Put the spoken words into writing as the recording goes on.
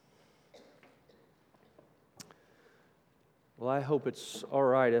Well, I hope it's all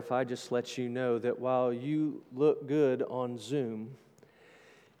right if I just let you know that while you look good on Zoom,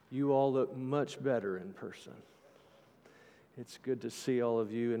 you all look much better in person. It's good to see all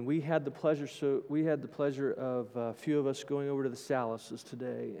of you. And we had the pleasure of a few of us going over to the Salases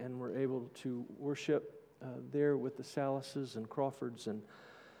today, and we're able to worship there with the Salases and Crawfords, and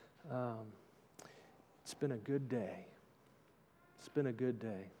it's been a good day. It's been a good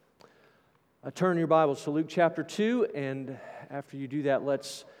day. Turn your Bibles to Luke chapter 2, and after you do that,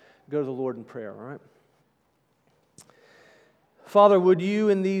 let's go to the Lord in prayer, all right? Father, would you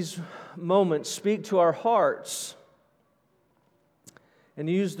in these moments speak to our hearts and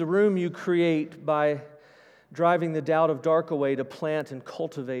use the room you create by driving the doubt of dark away to plant and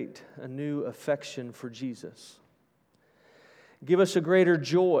cultivate a new affection for Jesus. Give us a greater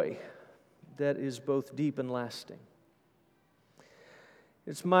joy that is both deep and lasting.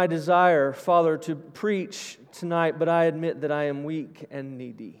 It's my desire, Father, to preach tonight, but I admit that I am weak and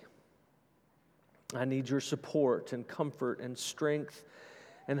needy. I need your support and comfort and strength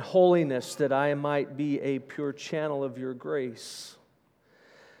and holiness that I might be a pure channel of your grace.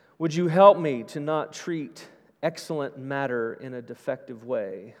 Would you help me to not treat excellent matter in a defective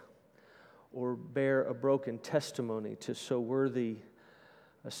way or bear a broken testimony to so worthy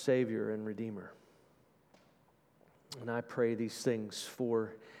a Savior and Redeemer? And I pray these things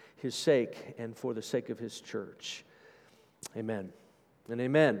for His sake and for the sake of His church. Amen and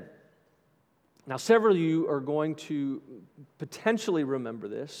amen. Now, several of you are going to potentially remember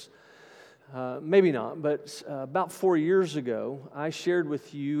this. Maybe not, but about 4 years ago, I shared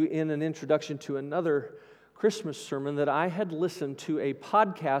with you in an introduction to another Christmas sermon that I had listened to a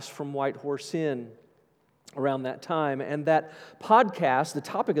podcast from White Horse Inn around that time. And that podcast, the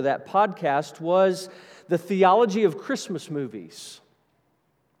topic of that podcast was the theology of Christmas movies.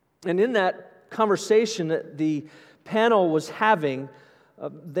 And in that conversation that the panel was having,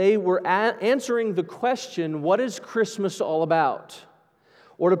 they were answering the question, what is Christmas all about?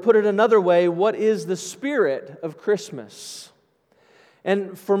 Or to put it another way, what is the spirit of Christmas?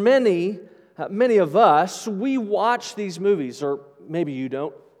 And for many of us, we watch these movies, or maybe you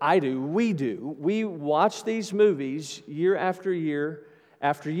don't, I do, we do. We watch these movies year after year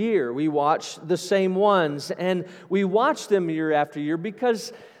after year. We watch the same ones, and we watch them year after year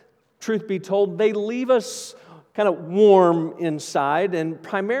because, truth be told, they leave us kind of warm inside, and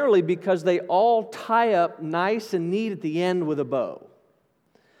primarily because they all tie up nice and neat at the end with a bow.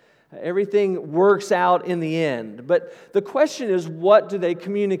 Everything works out in the end. But the question is, what do they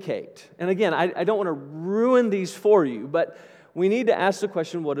communicate? And again, I don't want to ruin these for you, but we need to ask the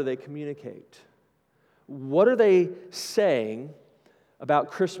question, what do they communicate? What are they saying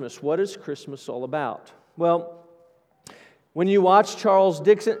about Christmas? What is Christmas all about? Well, when you watch Charles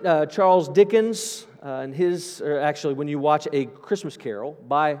Dickens and when you watch A Christmas Carol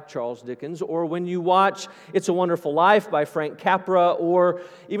by Charles Dickens, or when you watch It's a Wonderful Life by Frank Capra, or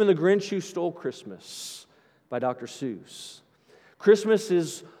even The Grinch Who Stole Christmas by Dr. Seuss, Christmas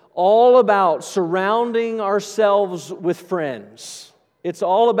is all about surrounding ourselves with friends. It's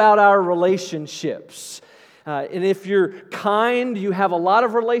all about our relationships. And if you're kind, you have a lot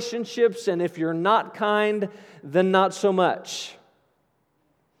of relationships, and if you're not kind, then not so much.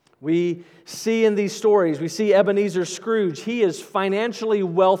 We see in these stories, we see Ebenezer Scrooge. He is financially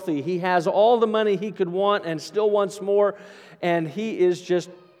wealthy. He has all the money he could want and still wants more, and he is just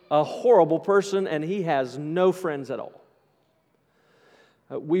a horrible person, and he has no friends at all.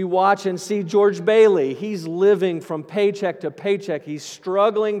 We watch and see George Bailey. He's living from paycheck to paycheck. He's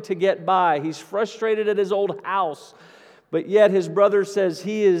struggling to get by. He's frustrated at his old house. But yet his brother says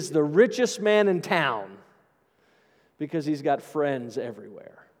he is the richest man in town because he's got friends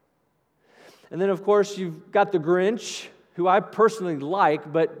everywhere. And then, of course, you've got the Grinch, who I personally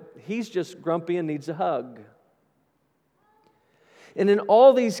like, but he's just grumpy and needs a hug. And in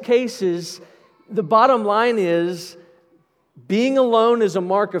all these cases, the bottom line is, being alone is a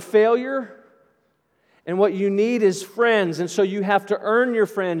mark of failure, and what you need is friends. And so you have to earn your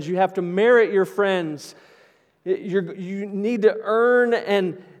friends. You have to merit your friends. You need to earn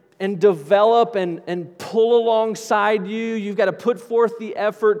and develop and pull alongside you. You've got to put forth the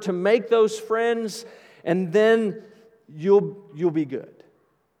effort to make those friends, and then you'll be good.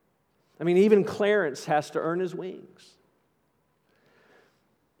 I mean, even Clarence has to earn his wings.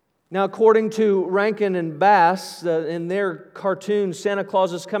 Now, according to Rankin and Bass, in their cartoon, Santa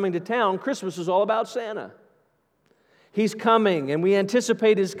Claus is Coming to Town, Christmas is all about Santa. He's coming, and we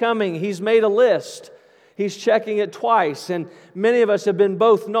anticipate His coming. He's made a list. He's checking it twice, and many of us have been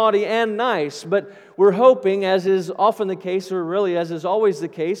both naughty and nice, but we're hoping, as is often the case, or really as is always the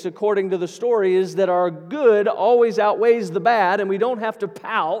case, according to the story, is that our good always outweighs the bad, and we don't have to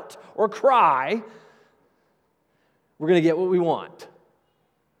pout or cry. We're going to get what we want.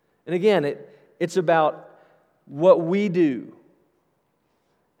 And again, it's about what we do,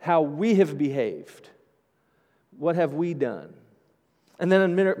 how we have behaved, what have we done. And then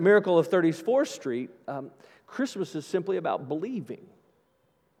in Miracle of 34th Street, Christmas is simply about believing.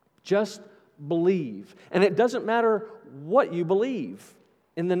 Just believe. And it doesn't matter what you believe.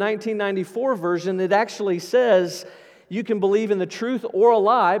 In the 1994 version, it actually says you can believe in the truth or a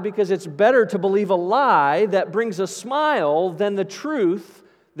lie, because it's better to believe a lie that brings a smile than the truth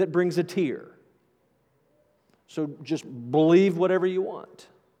that brings a tear. So just believe whatever you want,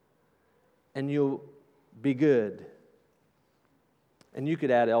 and you'll be good. And you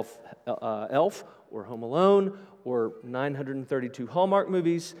could add Elf or Home Alone or 932 Hallmark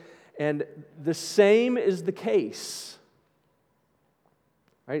movies, and the same is the case.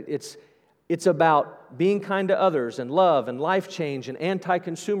 Right? It's about being kind to others and love and life change and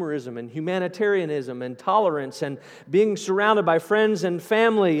anti-consumerism and humanitarianism and tolerance and being surrounded by friends and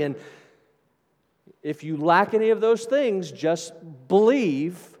family. And if you lack any of those things, just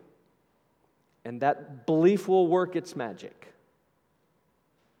believe, and that belief will work its magic.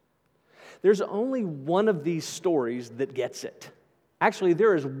 There's only one of these stories that gets it. Actually,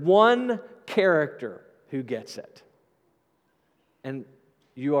 there is one character who gets it. And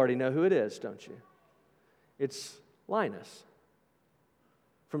you already know who it is, don't you? It's Linus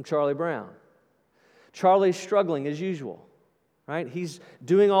from Charlie Brown. Charlie's struggling as usual, right? He's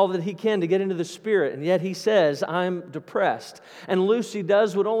doing all that he can to get into the spirit, and yet he says, I'm depressed. And Lucy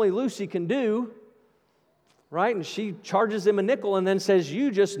does what only Lucy can do, right? And she charges him a nickel and then says,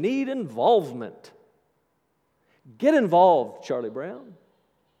 you just need involvement. Get involved, Charlie Brown.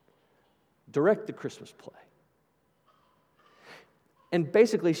 Direct the Christmas play. And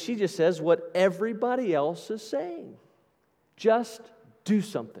basically, she just says what everybody else is saying. Just do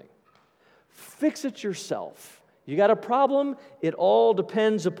something. Fix it yourself. You got a problem? It all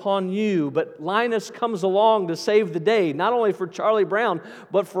depends upon you. But Linus comes along to save the day, not only for Charlie Brown,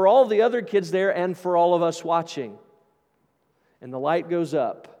 but for all the other kids there and for all of us watching. And the light goes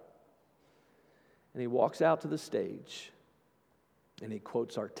up. And he walks out to the stage. And he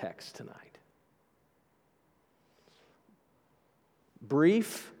quotes our text tonight.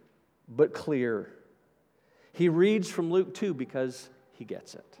 Brief, but clear. He reads from Luke 2 because he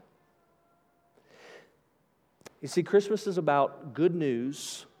gets it. You see, Christmas is about good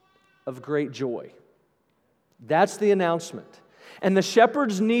news of great joy. That's the announcement. And the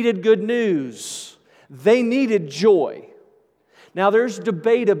shepherds needed good news. They needed joy. Now, there's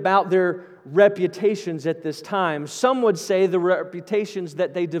debate about their reputations at this time. Some would say the reputations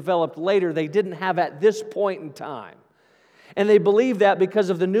that they developed later, they didn't have at this point in time. And they believe that because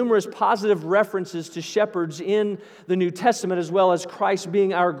of the numerous positive references to shepherds in the New Testament, as well as Christ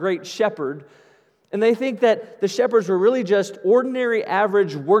being our great shepherd. And they think that the shepherds were really just ordinary,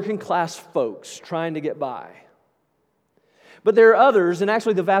 average, working-class folks trying to get by. But there are others, and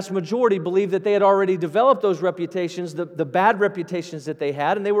actually the vast majority, believe that they had already developed those reputations, the bad reputations that they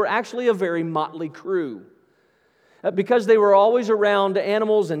had, and they were actually a very motley crew. Because they were always around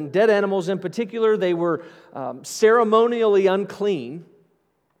animals and dead animals in particular, they were ceremonially unclean.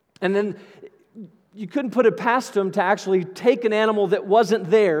 And then you couldn't put it past them to actually take an animal that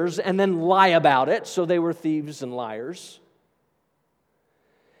wasn't theirs and then lie about it, so they were thieves and liars.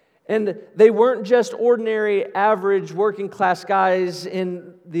 And they weren't just ordinary, average, working-class guys.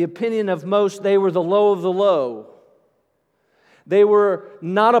 In the opinion of most, they were the low of the low. They were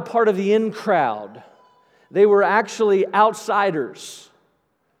not a part of the in crowd. They were actually outsiders.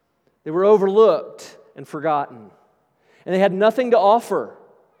 They were overlooked and forgotten. And they had nothing to offer.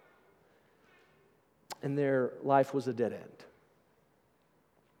 And their life was a dead end.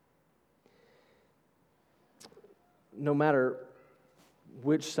 No matter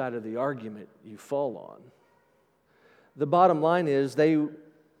which side of the argument you fall on, the bottom line is the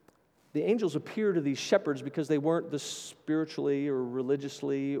angels appear to these shepherds because they weren't the spiritually or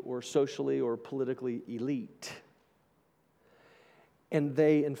religiously or socially or politically elite. And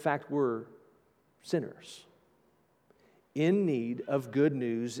they, in fact, were sinners in need of good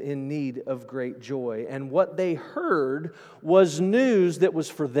news, in need of great joy. And what they heard was news that was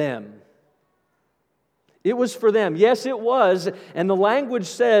for them. It was for them. Yes, it was. And the language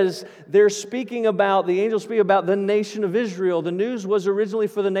says the angels speak about the nation of Israel. The news was originally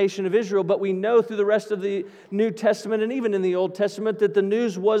for the nation of Israel, but we know through the rest of the New Testament and even in the Old Testament that the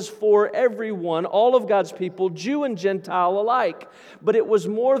news was for everyone, all of God's people, Jew and Gentile alike. But it was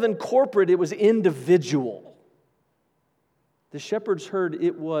more than corporate, it was individual. The shepherds heard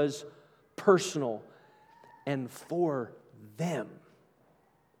it was personal and for them.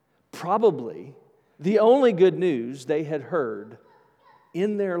 Probably the only good news they had heard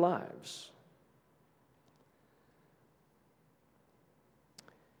in their lives.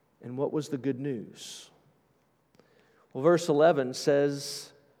 And what was the good news? Well, verse 11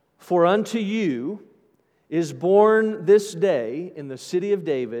 says, "For unto you is born this day in the city of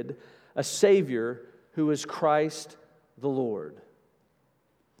David a Savior who is Christ the Lord."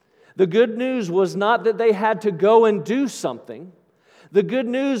 The good news was not that they had to go and do something. The good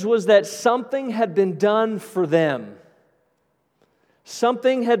news was that something had been done for them.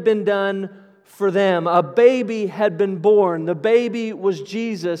 Something had been done for them. A baby had been born. The baby was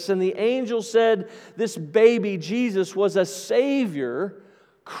Jesus. And the angel said this baby, Jesus, was a Savior,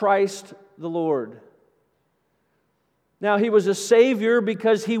 Christ the Lord. Now, He was a Savior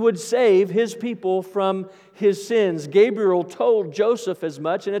because He would save His people from His sins. Gabriel told Joseph as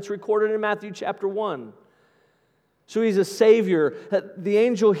much, and it's recorded in Matthew chapter 1. So He's a Savior. The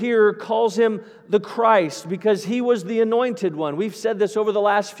angel here calls Him the Christ because He was the anointed one. We've said this over the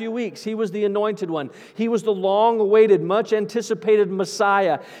last few weeks. He was the anointed one. He was the long-awaited, much-anticipated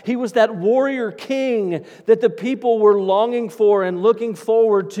Messiah. He was that warrior king that the people were longing for and looking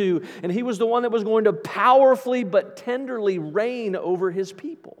forward to. And He was the one that was going to powerfully but tenderly reign over His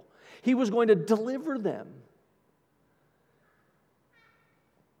people. He was going to deliver them.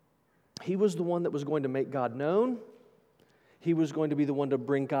 He was the one that was going to make God known. He was going to be the one to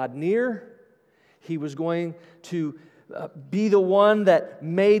bring God near. He was going to be the one that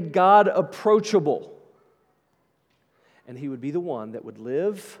made God approachable. And He would be the one that would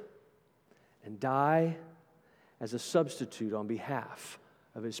live and die as a substitute on behalf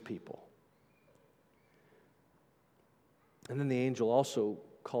of His people. And then the angel also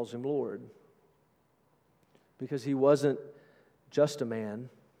calls Him Lord, because He wasn't just a man.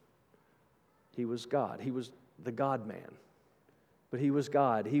 He was God. He was the God-man. But He was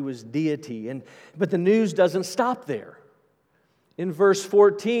God. He was deity. But the news doesn't stop there. In verse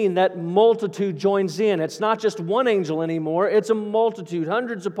 14, that multitude joins in. It's not just one angel anymore. It's a multitude,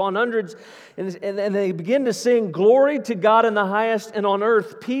 hundreds upon hundreds. And they begin to sing, "Glory to God in the highest, and on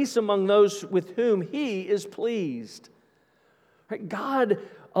earth peace among those with whom He is pleased." Right? God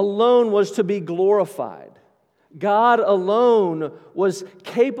alone was to be glorified. God alone was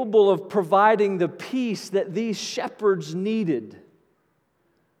capable of providing the peace that these shepherds needed.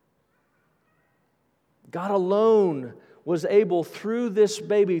 God alone was able, through this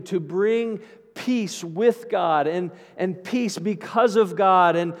baby, to bring peace with God and peace because of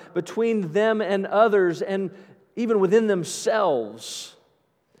God and between them and others and even within themselves.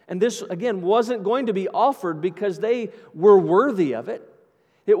 And this, again, wasn't going to be offered because they were worthy of it.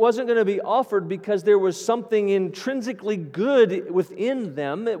 It wasn't going to be offered because there was something intrinsically good within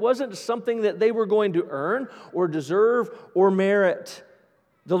them. It wasn't something that they were going to earn or deserve or merit.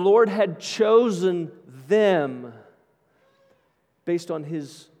 The Lord had chosen them based on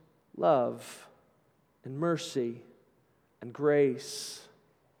His love and mercy and grace.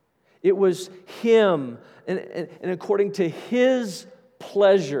 It was Him, and according to His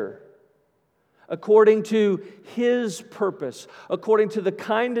pleasure, according to His purpose, according to the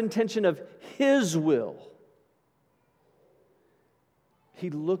kind intention of His will. He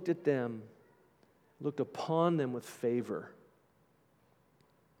looked at them, looked upon them with favor,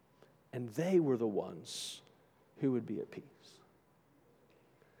 and they were the ones who would be at peace.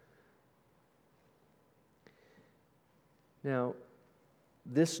 Now,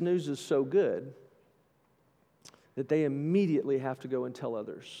 this news is so good that they immediately have to go and tell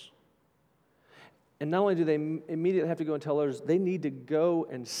others. And not only do they immediately have to go and tell others, they need to go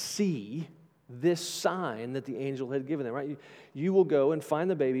and see this sign that the angel had given them, right? You will go and find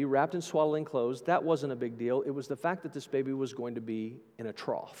the baby wrapped in swaddling clothes. That wasn't a big deal. It was the fact that this baby was going to be in a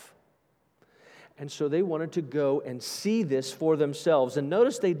trough. And so they wanted to go and see this for themselves. And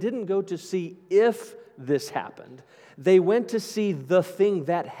notice they didn't go to see if this happened. They went to see the thing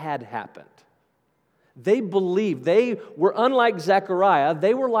that had happened. They believed. They were unlike Zechariah.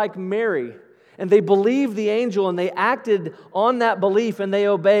 They were like Mary. And they believed the angel, and they acted on that belief, and they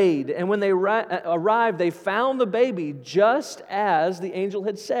obeyed. And when they arrived, they found the baby just as the angel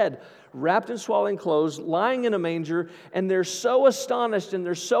had said, wrapped in swaddling clothes, lying in a manger, and they're so astonished and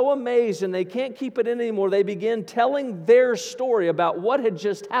they're so amazed and they can't keep it in anymore. They begin telling their story about what had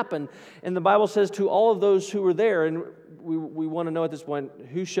just happened. And the Bible says to all of those who were there, and we want to know at this point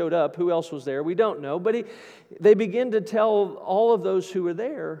who showed up, who else was there. We don't know, but they begin to tell all of those who were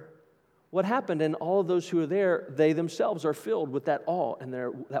there what happened, and all of those who are there, they themselves are filled with that awe and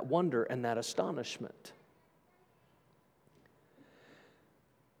that wonder and that astonishment.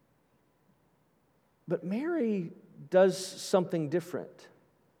 But Mary does something different,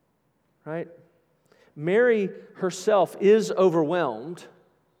 right? Mary herself is overwhelmed,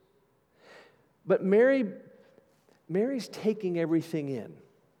 but Mary's taking everything in.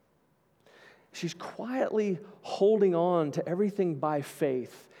 She's quietly holding on to everything by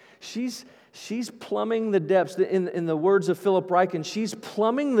faith. She's plumbing the depths. In the words of Philip Ryken, she's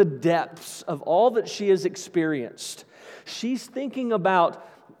plumbing the depths of all that she has experienced. She's thinking about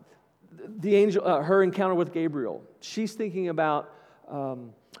the angel, her encounter with Gabriel. She's thinking about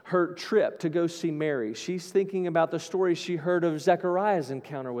her trip to go see Mary. She's thinking about the story she heard of Zechariah's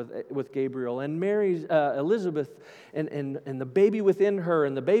encounter with Gabriel, and Mary's Elizabeth, and the baby within her,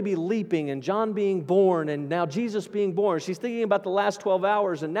 and the baby leaping, and John being born, and now Jesus being born. She's thinking about the last 12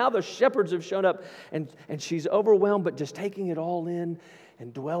 hours, and now the shepherds have shown up, and she's overwhelmed, but just taking it all in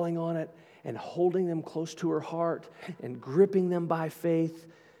and dwelling on it and holding them close to her heart and gripping them by faith.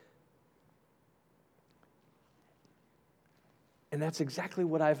 And that's exactly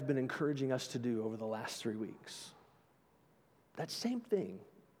what I've been encouraging us to do over the last 3 weeks. That same thing.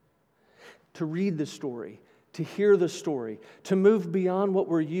 To read the story, to hear the story, to move beyond what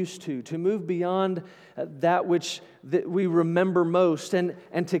we're used to move beyond that which we remember most, and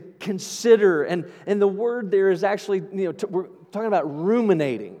to consider. And the word there is actually, we're talking about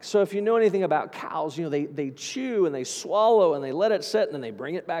ruminating. So if you know anything about cows, they chew and they swallow and they let it sit and then they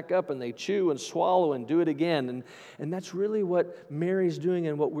bring it back up and they chew and swallow and do it again. And that's really what Mary's doing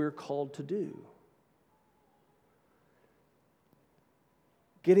and what we're called to do.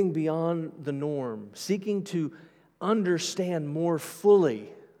 Getting beyond the norm, seeking to understand more fully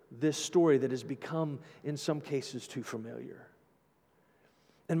this story that has become, in some cases, too familiar.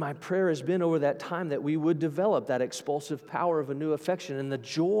 And my prayer has been over that time that we would develop that expulsive power of a new affection, and the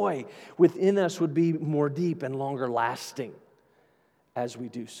joy within us would be more deep and longer lasting as we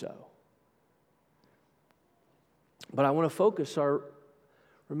do so. But I want to focus our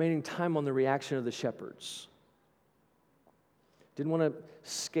remaining time on the reaction of the shepherds. Didn't want to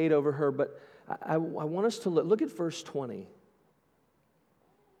skate over her, but I want us to look at verse 20.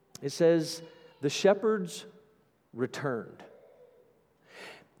 It says, the shepherds returned.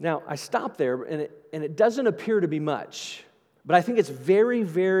 Now, I stopped there, and it doesn't appear to be much, but I think it's very,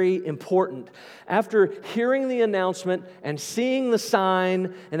 very important. After hearing the announcement and seeing the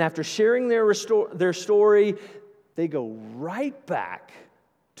sign, and after sharing their story, they go right back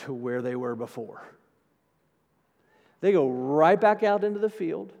to where they were before. They go right back out into the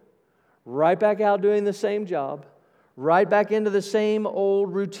field, right back out doing the same job, right back into the same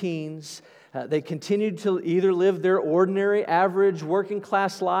old routines. They continued to either live their ordinary, average,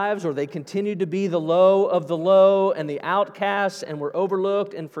 working-class lives, or they continued to be the low of the low and the outcasts and were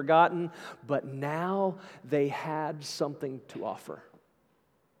overlooked and forgotten. But now they had something to offer.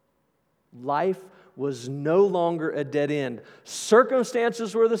 Life was no longer a dead end.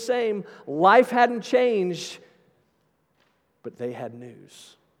 Circumstances were the same. Life hadn't changed, but they had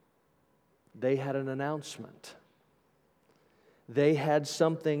news. They had an announcement. They had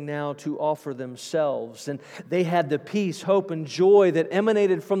something now to offer themselves, and they had the peace, hope, and joy that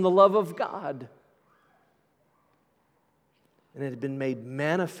emanated from the love of God. And it had been made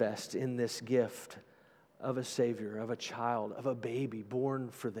manifest in this gift of a Savior, of a child, of a baby born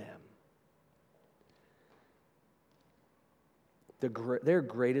for them. Their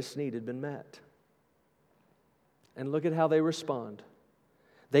greatest need had been met. And look at how they respond.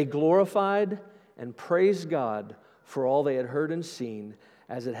 They glorified and praised God for all they had heard and seen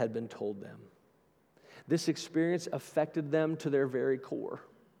as it had been told them. This experience affected them to their very core,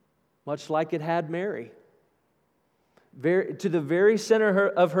 much like it had Mary. To the very center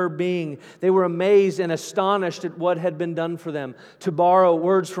of her being, they were amazed and astonished at what had been done for them. To borrow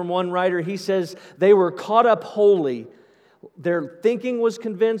words from one writer, he says, they were caught up wholly. Their thinking was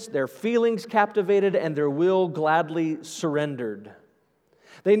convinced, their feelings captivated, and their will gladly surrendered.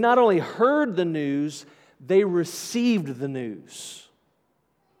 They not only heard the news, they received the news.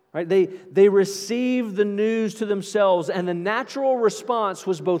 Right? They received the news to themselves, and the natural response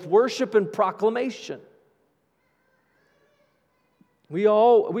was both worship and proclamation.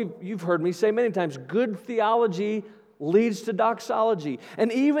 You've heard me say many times, good theology leads to doxology.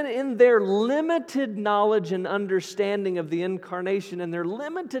 And even in their limited knowledge and understanding of the incarnation and their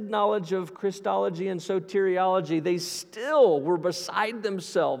limited knowledge of Christology and soteriology, they still were beside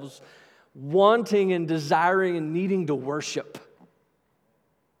themselves, wanting and desiring and needing to worship.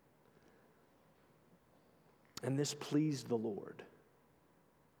 And this pleased the Lord.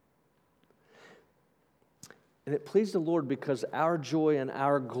 And it pleased the Lord because our joy and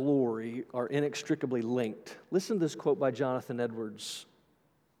our glory are inextricably linked. Listen to this quote by Jonathan Edwards.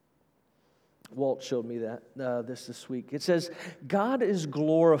 Walt showed me that this week. It says, God is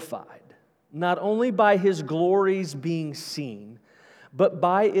glorified not only by His glories being seen, but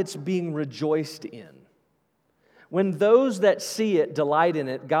by its being rejoiced in. When those that see it delight in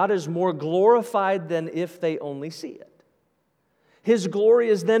it, God is more glorified than if they only see it. His glory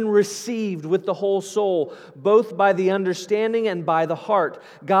is then received with the whole soul, both by the understanding and by the heart.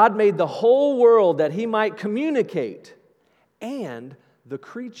 God made the whole world that He might communicate, and the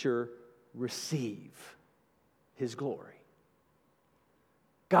creature receive His glory.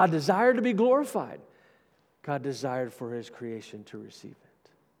 God desired to be glorified. God desired for His creation to receive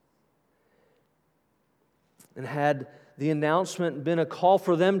it. And had the announcement been a call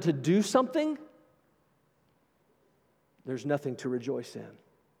for them to do something, there's nothing to rejoice in.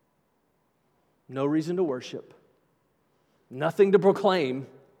 No reason to worship. Nothing to proclaim.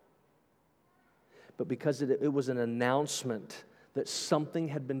 But because it was an announcement that something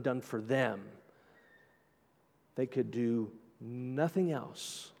had been done for them, they could do nothing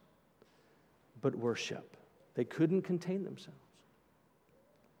else but worship. They couldn't contain themselves.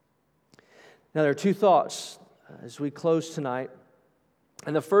 Now, there are two thoughts as we close tonight.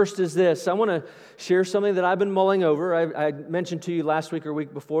 And the first is this. I want to share something that I've been mulling over. I mentioned to you last week or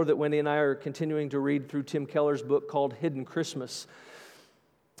week before that Wendy and I are continuing to read through Tim Keller's book called Hidden Christmas.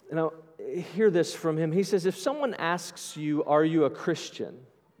 Now, hear this from him. He says, if someone asks you, are you a Christian?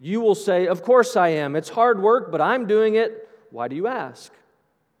 You will say, of course I am. It's hard work, but I'm doing it. Why do you ask?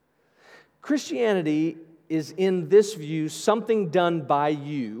 Christianity is, in this view, something done by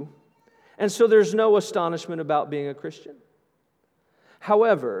you. And so there's no astonishment about being a Christian.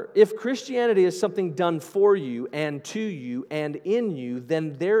 However, if Christianity is something done for you and to you and in you,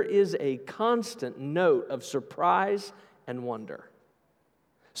 then there is a constant note of surprise and wonder.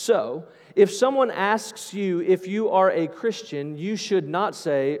 So, if someone asks you if you are a Christian, you should not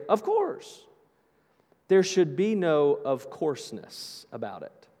say, of course. There should be no of courseness about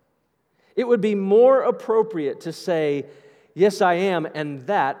it. It would be more appropriate to say, yes, I am, and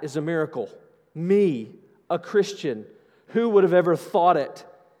that is a miracle. Me, a Christian. Who would have ever thought it?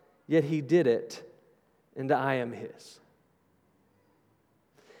 Yet He did it, and I am His.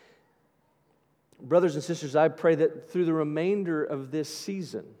 Brothers and sisters, I pray that through the remainder of this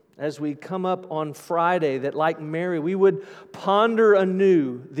season, as we come up on Friday, that like Mary, we would ponder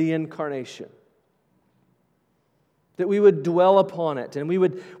anew the incarnation. That we would dwell upon it, and we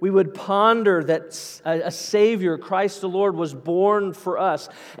would ponder that a Savior, Christ the Lord, was born for us.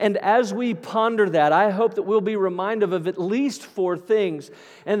 And as we ponder that, I hope that we'll be reminded of at least four things.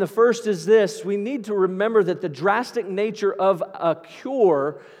 And the first is this: we need to remember that the drastic nature of a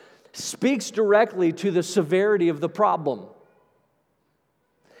cure speaks directly to the severity of the problem.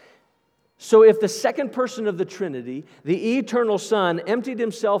 So if the second person of the Trinity, the eternal Son, emptied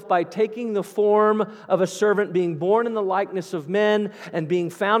Himself by taking the form of a servant, being born in the likeness of men, and being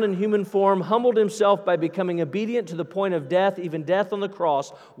found in human form, humbled Himself by becoming obedient to the point of death, even death on the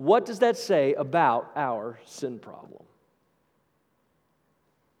cross, what does that say about our sin problem?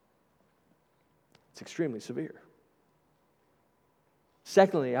 It's extremely severe.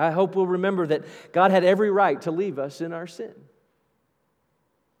 Secondly, I hope we'll remember that God had every right to leave us in our sin.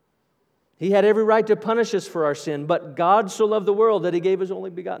 He had every right to punish us for our sin, but God so loved the world that He gave His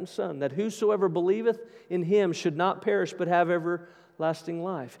only begotten Son, that whosoever believeth in Him should not perish but have everlasting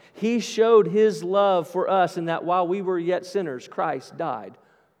life. He showed His love for us in that while we were yet sinners, Christ died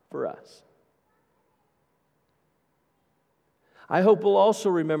for us. I hope we'll also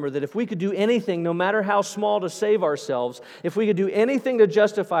remember that if we could do anything, no matter how small, to save ourselves, if we could do anything to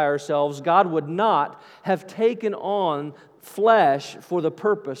justify ourselves, God would not have taken on flesh for the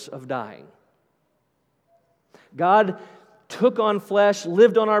purpose of dying. God took on flesh,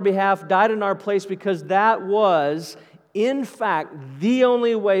 lived on our behalf, died in our place because that was, in fact, the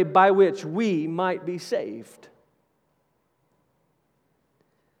only way by which we might be saved.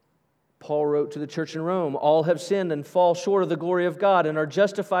 Paul wrote to the church in Rome, all have sinned and fall short of the glory of God and are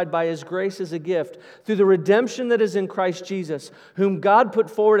justified by His grace as a gift through the redemption that is in Christ Jesus, whom God put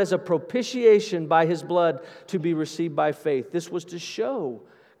forward as a propitiation by His blood to be received by faith. This was to show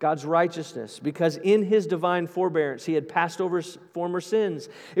God's righteousness, because in His divine forbearance He had passed over former sins.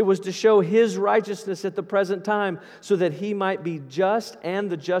 It was to show His righteousness at the present time, so that He might be just and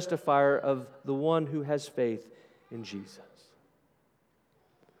the justifier of the one who has faith in Jesus.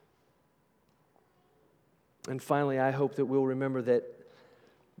 And finally, I hope that we'll remember that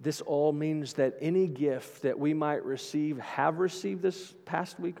this all means that any gift that we might receive, have received this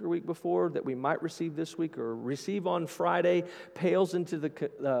past week or week before, that we might receive this week or receive on Friday, pales in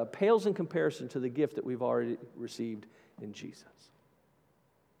comparison to the gift that we've already received in Jesus.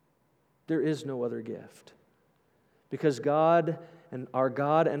 There is no other gift, because God and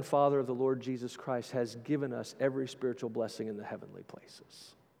Father of the Lord Jesus Christ has given us every spiritual blessing in the heavenly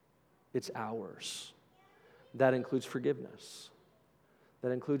places. It's ours. That includes forgiveness.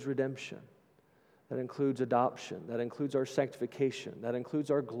 That includes redemption. That includes adoption. That includes our sanctification. That includes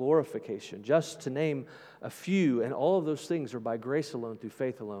our glorification, just to name a few. And all of those things are by grace alone, through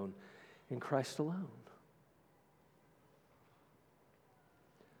faith alone, in Christ alone.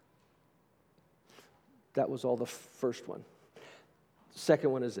 That was all the first one.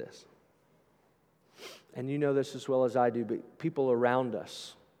 Second one is this. And you know this as well as I do, but people around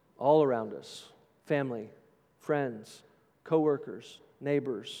us, all around us, family, friends, co-workers,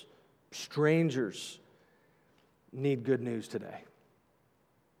 neighbors, strangers, need good news today.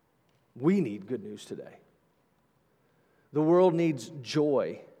 We need good news today. The world needs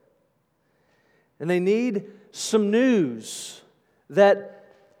joy. And they need some news that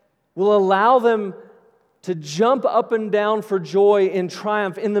will allow them to jump up and down for joy in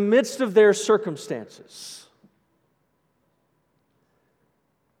triumph in the midst of their circumstances.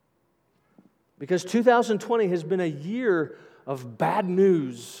 Because 2020 has been a year of bad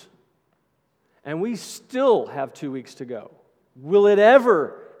news, and we still have 2 weeks to go. Will it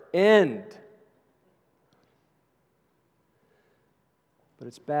ever end? But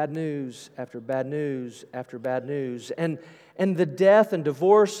it's bad news after bad news after bad news. And the death and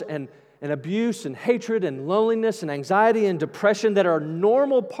divorce and abuse and hatred and loneliness and anxiety and depression that are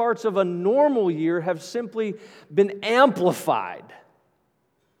normal parts of a normal year have simply been amplified.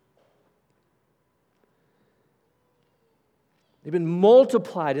 They've been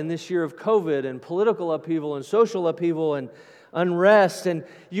multiplied in this year of COVID and political upheaval and social upheaval and unrest. And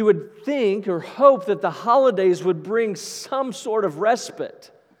you would think or hope that the holidays would bring some sort of respite.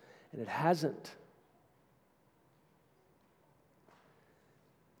 And it hasn't.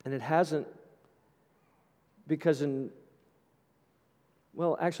 And it hasn't because in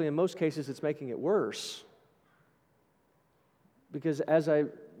most cases it's making it worse. Because as I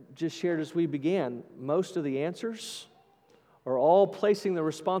just shared as we began, most of the answers are all placing the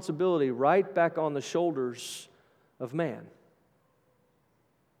responsibility right back on the shoulders of man.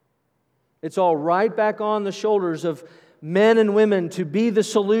 It's all right back on the shoulders of men and women to be the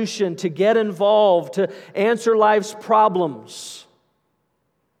solution, to get involved, to answer life's problems.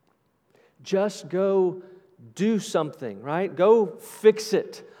 Just go do something, right? Go fix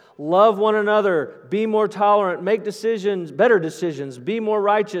it. Love one another. Be more tolerant. Make decisions, better decisions. Be more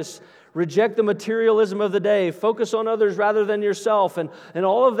righteous. Reject the materialism of the day. Focus on others rather than yourself. And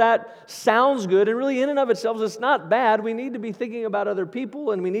all of that sounds good. And really, in and of itself, it's not bad. We need to be thinking about other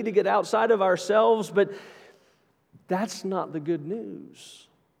people and we need to get outside of ourselves. But that's not the good news.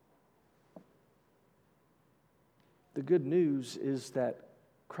 The good news is that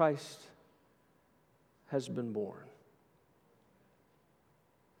Christ has been born.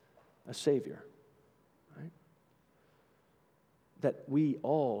 A Savior. That we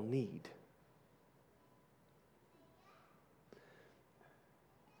all need.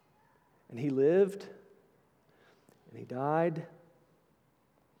 And He lived, and He died,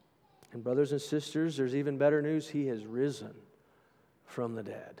 and brothers and sisters, there's even better news, He has risen from the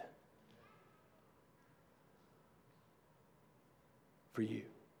dead. For you.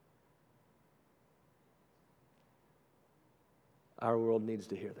 Our world needs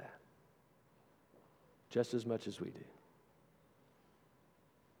to hear that. Just as much as we do.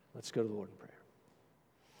 Let's go to the Lord in prayer.